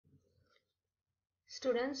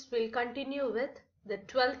Students, will continue with the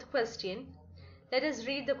 12th question. Let us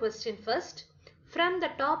read the question first. From the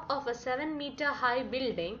top of a 7-meter high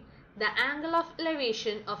building, the angle of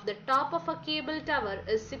elevation of the top of a cable tower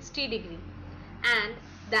is 60 degree and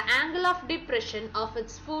the angle of depression of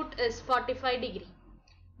its foot is 45 degree.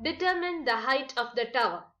 Determine the height of the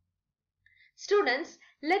tower. Students,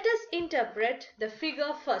 let us interpret the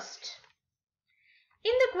figure first.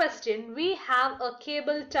 In the question, we have a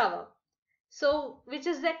cable tower. So, which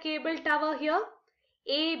is the cable tower here?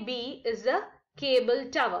 AB is the cable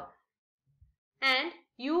tower. And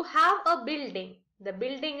you have a building. The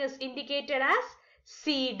building is indicated as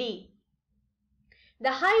CD.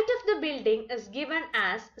 The height of the building is given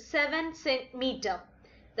as 7 centimeter.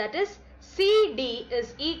 That is, CD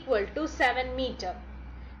is equal to 7 meter.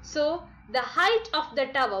 So, the height of the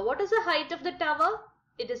tower. What is the height of the tower?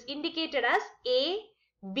 It is indicated as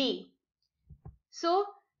AB. So,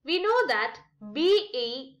 we know that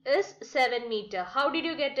BE is 7 meter. How did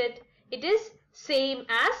you get it? It is same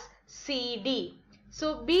as CD.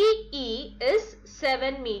 So, BE is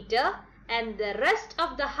 7 meter and the rest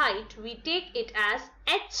of the height we take it as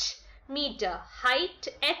H meter. Height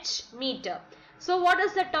H meter. So, what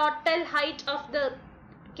is the total height of the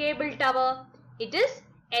cable tower? It is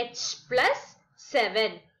H plus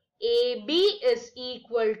 7. AB is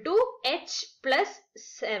equal to H plus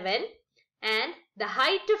 7. And the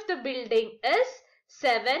height of the building is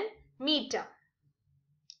 7 meter.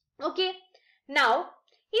 Okay. Now,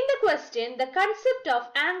 in the question, the concept of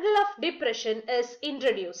angle of depression is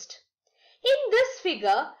introduced. In this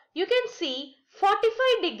figure, you can see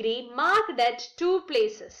 45 degree marked at two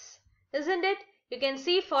places. Isn't it? You can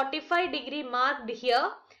see 45 degree marked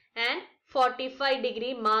here and 45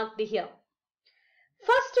 degree marked here.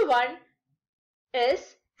 First one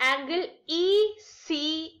is angle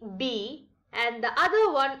ECB. And the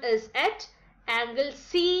other one is at angle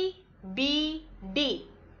CBD.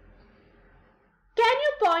 Can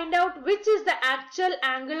you point out which is the actual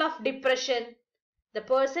angle of depression? The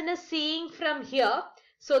person is seeing from here.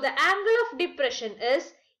 So, the angle of depression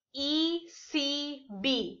is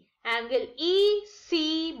ECB. Angle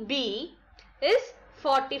ECB is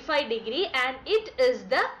 45 degree and it is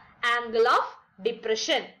the angle of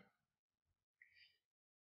depression.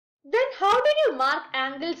 Then how did you mark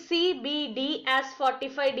angle CBD as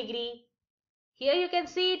 45 degree? Here you can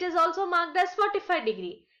see it is also marked as 45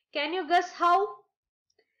 degree. Can you guess how?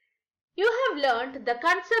 You have learnt the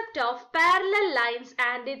concept of parallel lines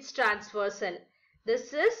and its transversal.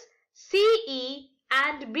 This is CE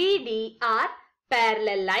and BD are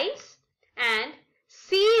parallel lines and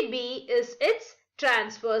CB is its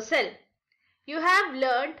transversal. You have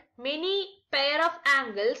learnt many pair of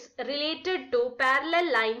angles related to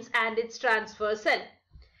parallel lines and its transversal.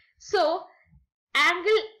 So,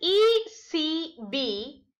 angle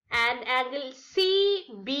ECB and angle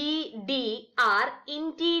CBD are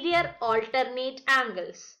interior alternate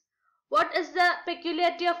angles. What is the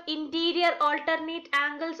peculiarity of interior alternate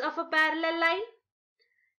angles of a parallel line?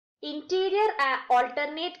 Interior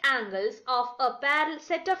alternate angles of a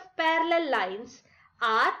set of parallel lines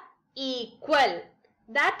are equal.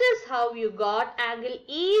 That is how you got angle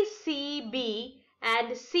ECB and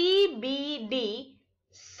CBD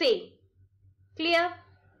same. Clear?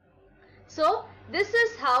 So, this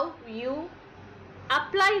is how you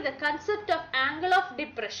apply the concept of angle of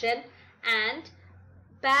depression and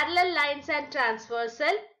parallel lines and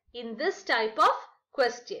transversal in this type of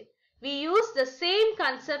question. We use the same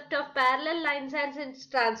concept of parallel lines and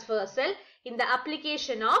transversal in the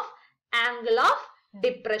application of angle of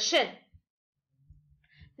depression.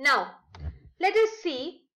 Now, let us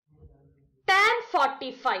see tan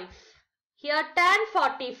 45. Here tan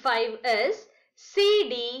 45 is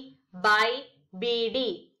CD by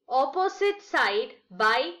BD. Opposite side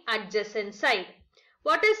by adjacent side.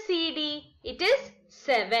 What is CD? It is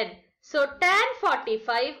 7. So, tan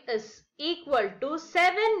 45 is equal to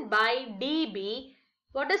 7 by DB.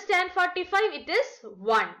 What is tan 45? It is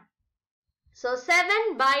 1. So,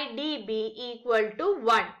 7 by DB equal to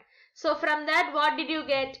 1. So, from that what did you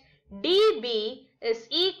get? DB is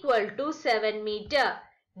equal to 7 meter.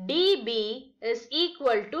 DB is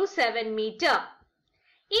equal to 7 meter.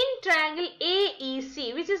 In triangle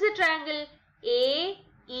AEC, which is the triangle?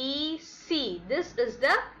 AEC. This is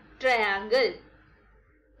the triangle.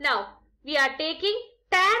 Now, we are taking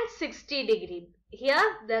tan 60 degree.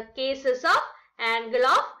 Here, the cases of angle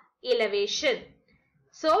of elevation.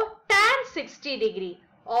 So, tan 60 degree.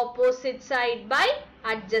 Opposite side by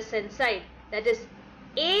adjacent side. That is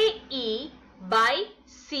AE by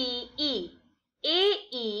CE.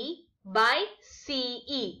 AE by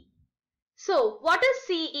CE. So what is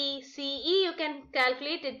CE? CE you can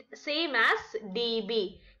calculate it same as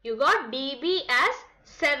dB. You got dB as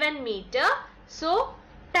 7 meter. So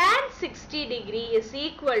tan 60 degree is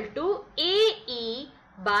equal to AE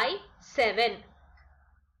by 7.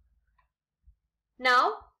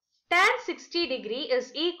 Now tan 60 degree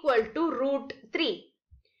is equal to root 3.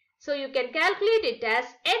 So you can calculate it as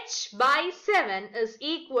H by 7 is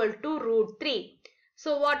equal to root 3.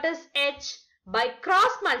 So what is H? By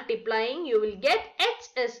cross multiplying you will get H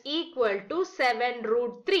is equal to 7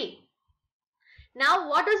 root 3. Now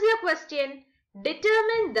what is your question?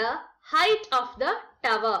 Determine the height of the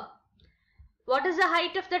tower. What is the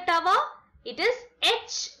height of the tower? It is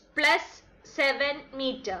H plus 7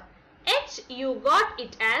 meter. H you got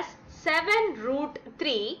it as 7 root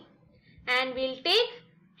 3 and we'll take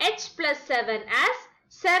H plus 7 as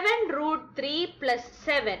 7 root 3 plus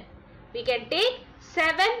 7. We can take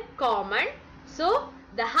 7 common. So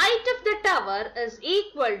the height of the tower is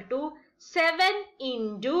equal to 7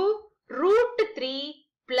 into root 3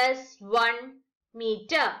 plus 1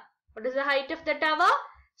 meter. What is the height of the tower?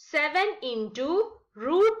 7 into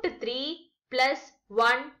root 3 plus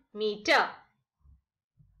 1 meter.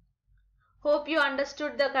 Hope you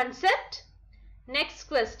understood the concept. Next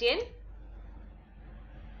question.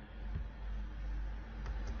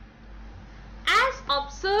 As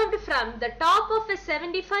observed from the top of a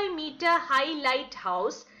 75-meter high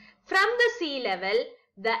lighthouse from the sea level,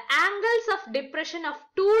 the angles of depression of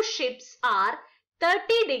two ships are 30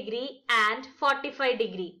 degree and 45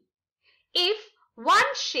 degree. If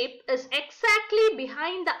one ship is exactly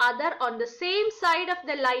behind the other on the same side of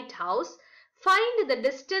the lighthouse, find the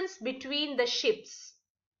distance between the ships.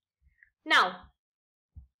 Now,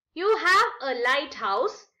 you have a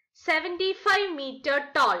lighthouse 75 meter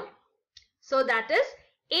tall. So that is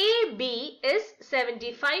AB is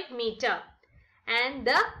 75 meter and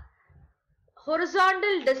the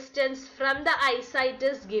horizontal distance from the eyesight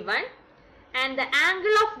is given and the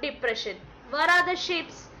angle of depression. Where are the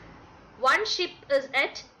ships? One ship is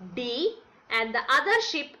at D and the other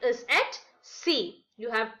ship is at C. You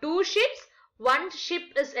have two ships. One ship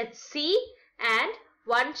is at C and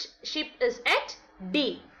one ship is at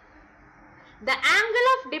D. The angle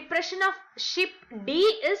of depression of ship D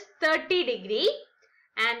is 30 degree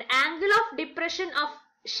and angle of depression of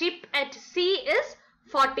ship at C is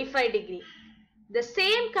 45 degree. The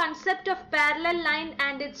same concept of parallel line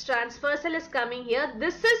and its transversal is coming here.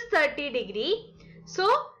 This is 30 degree. So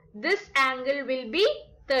this angle will be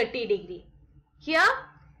 30 degree. Here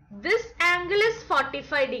this angle is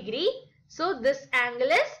 45 degree. So this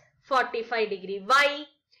angle is 45 degree. Why?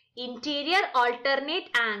 Interior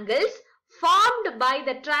alternate angles formed by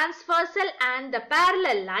the transversal and the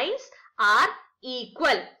parallel lines are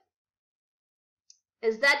equal.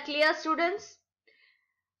 Is that clear, students?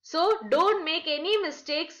 So don't make any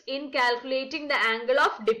mistakes in calculating the angle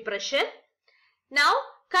of depression. Now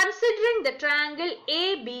considering the triangle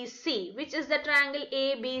ABC, which is the triangle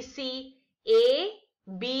ABC?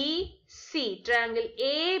 ABC, triangle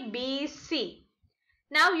ABC.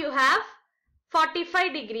 Now you have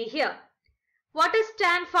 45 degree here. What is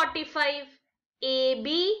tan 45?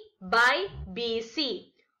 AB by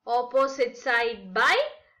BC. Opposite side by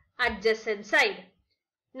adjacent side.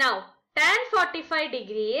 Now tan 45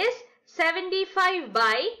 degree is 75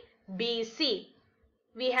 by BC.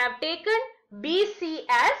 We have taken BC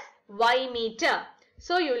as y meter.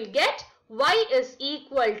 So you will get y is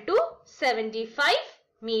equal to 75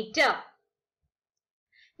 meter.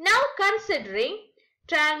 Now considering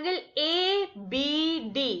triangle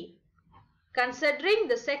ABD. Considering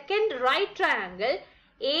the second right triangle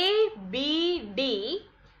ABD,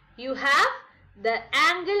 you have the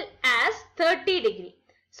angle as 30 degree.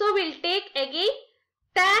 So we'll take again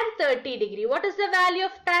tan 30 degree. What is the value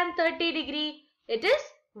of tan 30 degree? It is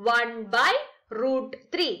 1 by root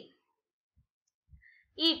 3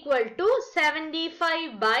 equal to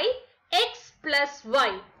 75 by x plus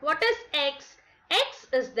y. What is x? X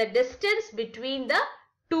is the distance between the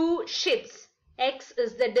two ships. X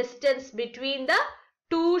is the distance between the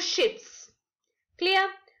two ships. Clear?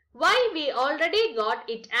 Y we already got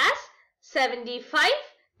it as 75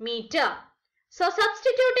 meter. So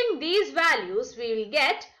substituting these values, we will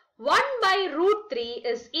get 1 by root 3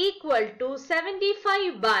 is equal to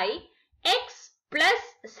 75 by x plus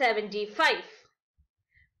 75.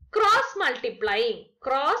 Cross multiplying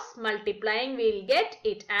we will get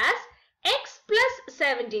it as x plus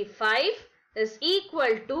 75 is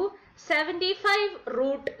equal to 75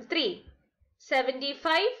 root 3.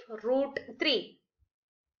 75 root 3.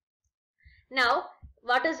 Now,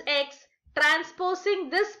 what is x? Transposing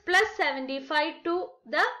this plus 75 to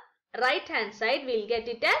the right hand side, we will get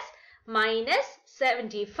it as minus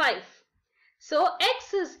 75. So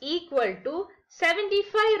x is equal to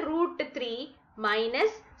 75 root 3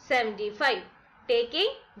 minus 75. Taking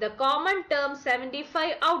the common term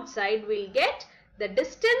 75 outside, we'll get the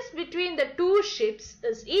distance between the two ships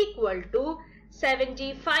is equal to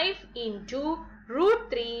 75 into root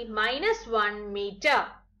 3 minus 1 meter.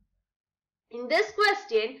 In this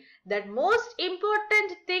question, the most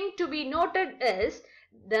important thing to be noted is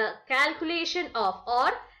the calculation of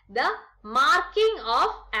or the marking of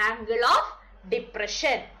angle of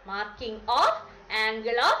depression. Marking of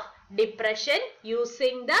angle of depression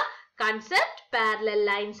using the concept parallel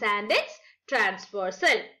lines and its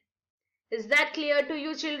transversal. Is that clear to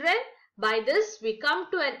you, children? By this, we come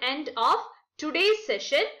to an end of today's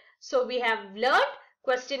session. So, we have learned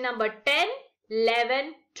question number 10,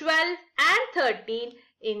 11, 12 and 13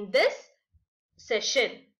 in this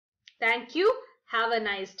session. Thank you. Have a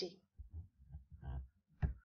nice day.